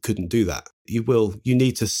believe I couldn't do that. You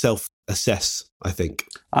need to self-assess, I think.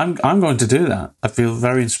 I'm going to do that. I feel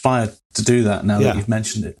very inspired to do that now that you've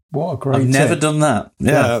mentioned it. What a great I've never done that.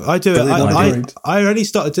 Yeah, I do it. I only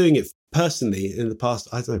started doing it personally in the past,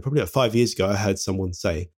 I don't know, probably like 5 years ago. I heard someone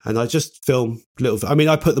say, and I just film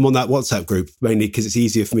I put them on that WhatsApp group mainly because it's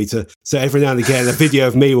easier for me to, so every now and again a video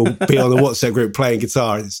of me will be on the WhatsApp group playing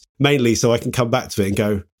guitar. It's mainly so I can come back to it and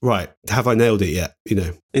go, right, have I nailed it yet?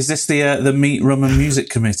 Is this the Meat Rum and Music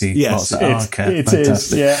Committee? Yes, it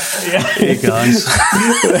is. Yeah. Hey guys,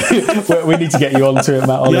 we need to get you onto it, Matt.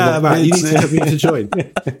 Oliver. Yeah, Matt, you need to join.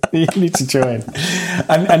 You need to join.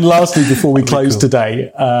 And lastly, before we close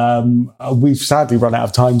today, we've sadly run out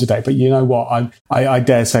of time today. But you know what? I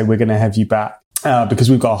dare say we're going to have you back. Because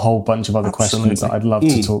we've got a whole bunch of other questions that I'd love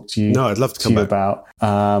to talk to you. No, I'd love to come back about.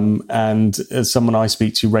 And as someone I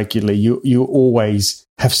speak to regularly, you always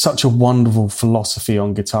have such a wonderful philosophy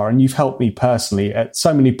on guitar, and you've helped me personally at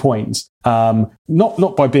so many points.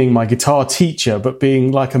 Not by being my guitar teacher, but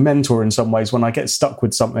being like a mentor in some ways. When I get stuck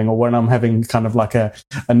with something, or when I'm having kind of like a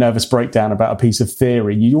nervous breakdown about a piece of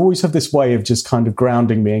theory, you always have this way of just kind of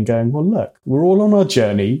grounding me and going, well, look, we're all on our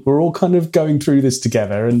journey. We're all kind of going through this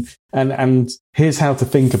together, and here's how to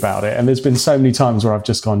think about it. And there's been so many times where I've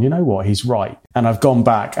just gone, you know what, he's right. And I've gone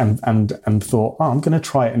back and thought, I'm going to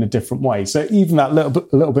try it in a different way. So even that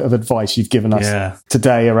little bit of advice you've given us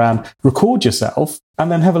today around record yourself and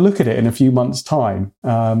then have a look at it in a few months' time.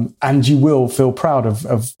 And you will feel proud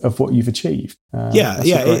of what you've achieved.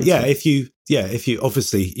 If you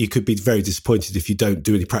obviously, you could be very disappointed if you don't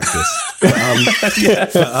do any practice. So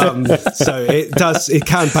it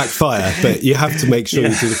can backfire, but you have to make sure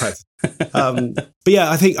you do the practice. But yeah,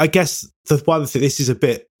 I guess the one thing, this is a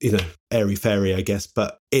bit, airy fairy, I guess,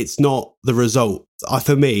 but it's not the result.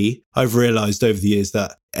 For me, I've realized over the years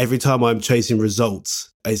that every time I'm chasing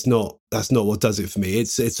results, that's not what does it for me.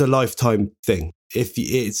 It's a lifetime thing.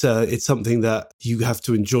 It's something that you have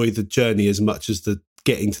to enjoy the journey as much as the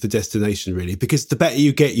getting to the destination, really, because the better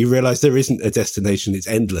you get, you realize there isn't a destination. It's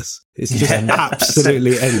endless. It's just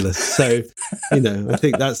absolutely endless. So, I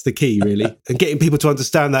think that's the key, really, and getting people to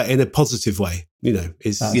understand that in a positive way.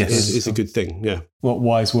 is a good thing. Yeah. What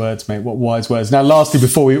wise words, mate! What wise words. Now, lastly,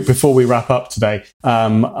 before we wrap up today,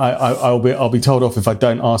 I'll be told off if I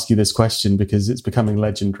don't ask you this question because it's becoming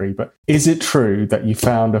legendary. But is it true that you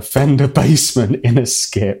found a Fender Bassman in a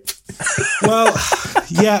skip? Well,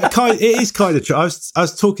 yeah, it is kind of true. I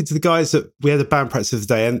was talking to the guys that we had a band practice the other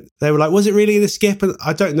day, and they were like, "Was it really in a skip?" And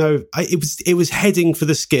I don't know. It was heading for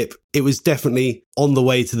the skip. It was definitely on the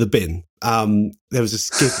way to the bin. There was a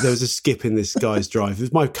skip. There was a skip in this guy's drive. It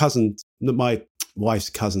was my cousin, my wife's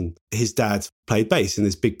cousin. His dad played bass in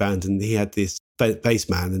this big band, and he had this bass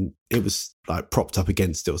man, and it was like propped up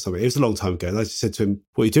against it or something. It was a long time ago, and I just said to him,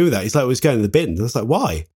 "What are you doing with that?" He's like, "Well, it's going in the bin." And I was like,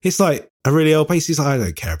 "Why?" It's like a really old bass. He's like, "I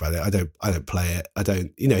don't care about it. I don't play it. I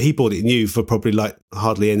don't." He bought it new for probably like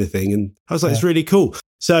hardly anything, and I was like, "It's really cool."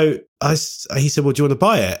 So he said, "Well, do you want to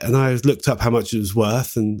buy it?" And I looked up how much it was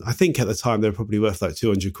worth, and I think at the time they were probably worth like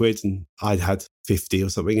 200 quid, and I'd had 50 or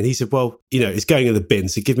something. And he said, "Well, it's going in the bin,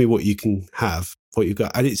 so give me what you can have, what you've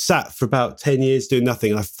got." And it sat for about 10 years doing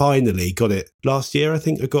nothing. I finally got it last year. I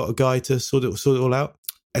think I got a guy to sort it all out.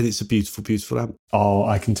 And it's a beautiful, beautiful amp. Oh,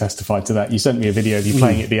 I can testify to that. You sent me a video of you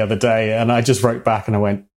playing it the other day, and I just wrote back and I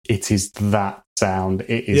went, "It is that sound.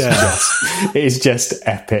 It is just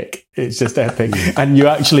epic. It's just epic." And you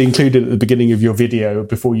actually included at the beginning of your video,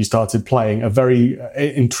 before you started playing, a very,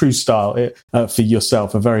 in true style for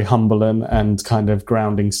yourself, a very humble and kind of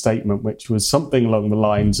grounding statement, which was something along the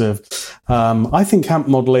lines of, I think amp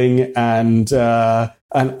modeling and all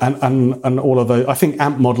of those, I think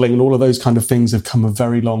amp modeling and all of those kind of things have come a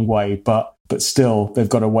very long way, but still they've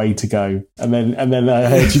got a way to go. And then I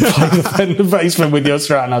heard you play the Fender Bassman with your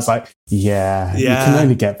Strat, and I was like, yeah, you can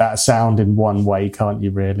only get that sound in one way, can't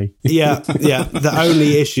you, really? Yeah. The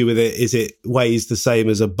only issue with it is it weighs the same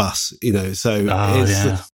as a bus, so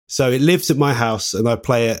it lives at my house, and I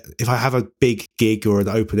play it. If I have a big gig or an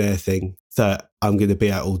open air thing that I'm going to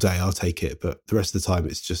be at all day, I'll take it. But the rest of the time,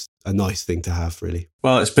 it's just a nice thing to have, really.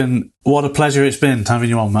 Well, what a pleasure it's been having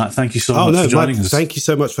you on, Matt. Thank you so much for joining us. Thank you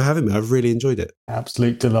so much for having me. I've really enjoyed it.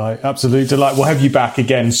 Absolute delight. We'll have you back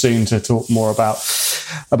again soon to talk more about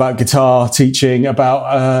guitar teaching,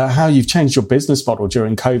 about how you've changed your business model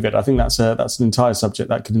during COVID. I think that's an entire subject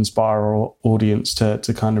that could inspire our audience to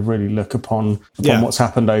kind of really look upon what's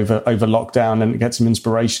happened over lockdown and get some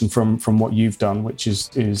inspiration from what you've done, which is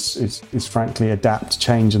frankly adapt,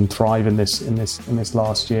 change, and thrive in this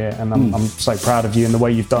last year. And I'm so proud of you and the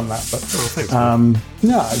way you've done that. But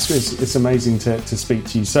thanks, it's amazing to speak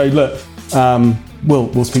to you. So look,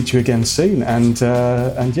 we'll speak to you again soon. And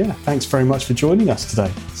thanks very much for joining us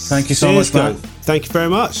today. Thank you so much, Matt. Thank you very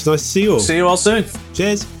much. Nice to see you all. See you all soon.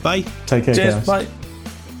 Cheers. Bye. Take care, Cheers. guys. Bye.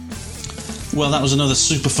 Well, that was another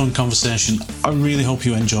super fun conversation. I really hope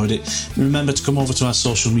you enjoyed it. Remember to come over to our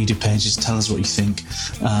social media pages, tell us what you think,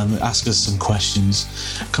 ask us some questions,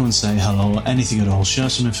 come and say hello, anything at all, share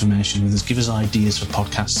some information with us, give us ideas for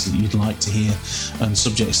podcasts that you'd like to hear and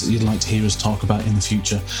subjects that you'd like to hear us talk about in the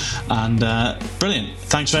future. And brilliant.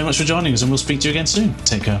 Thanks very much for joining us, and we'll speak to you again soon.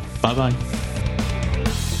 Take care. Bye-bye.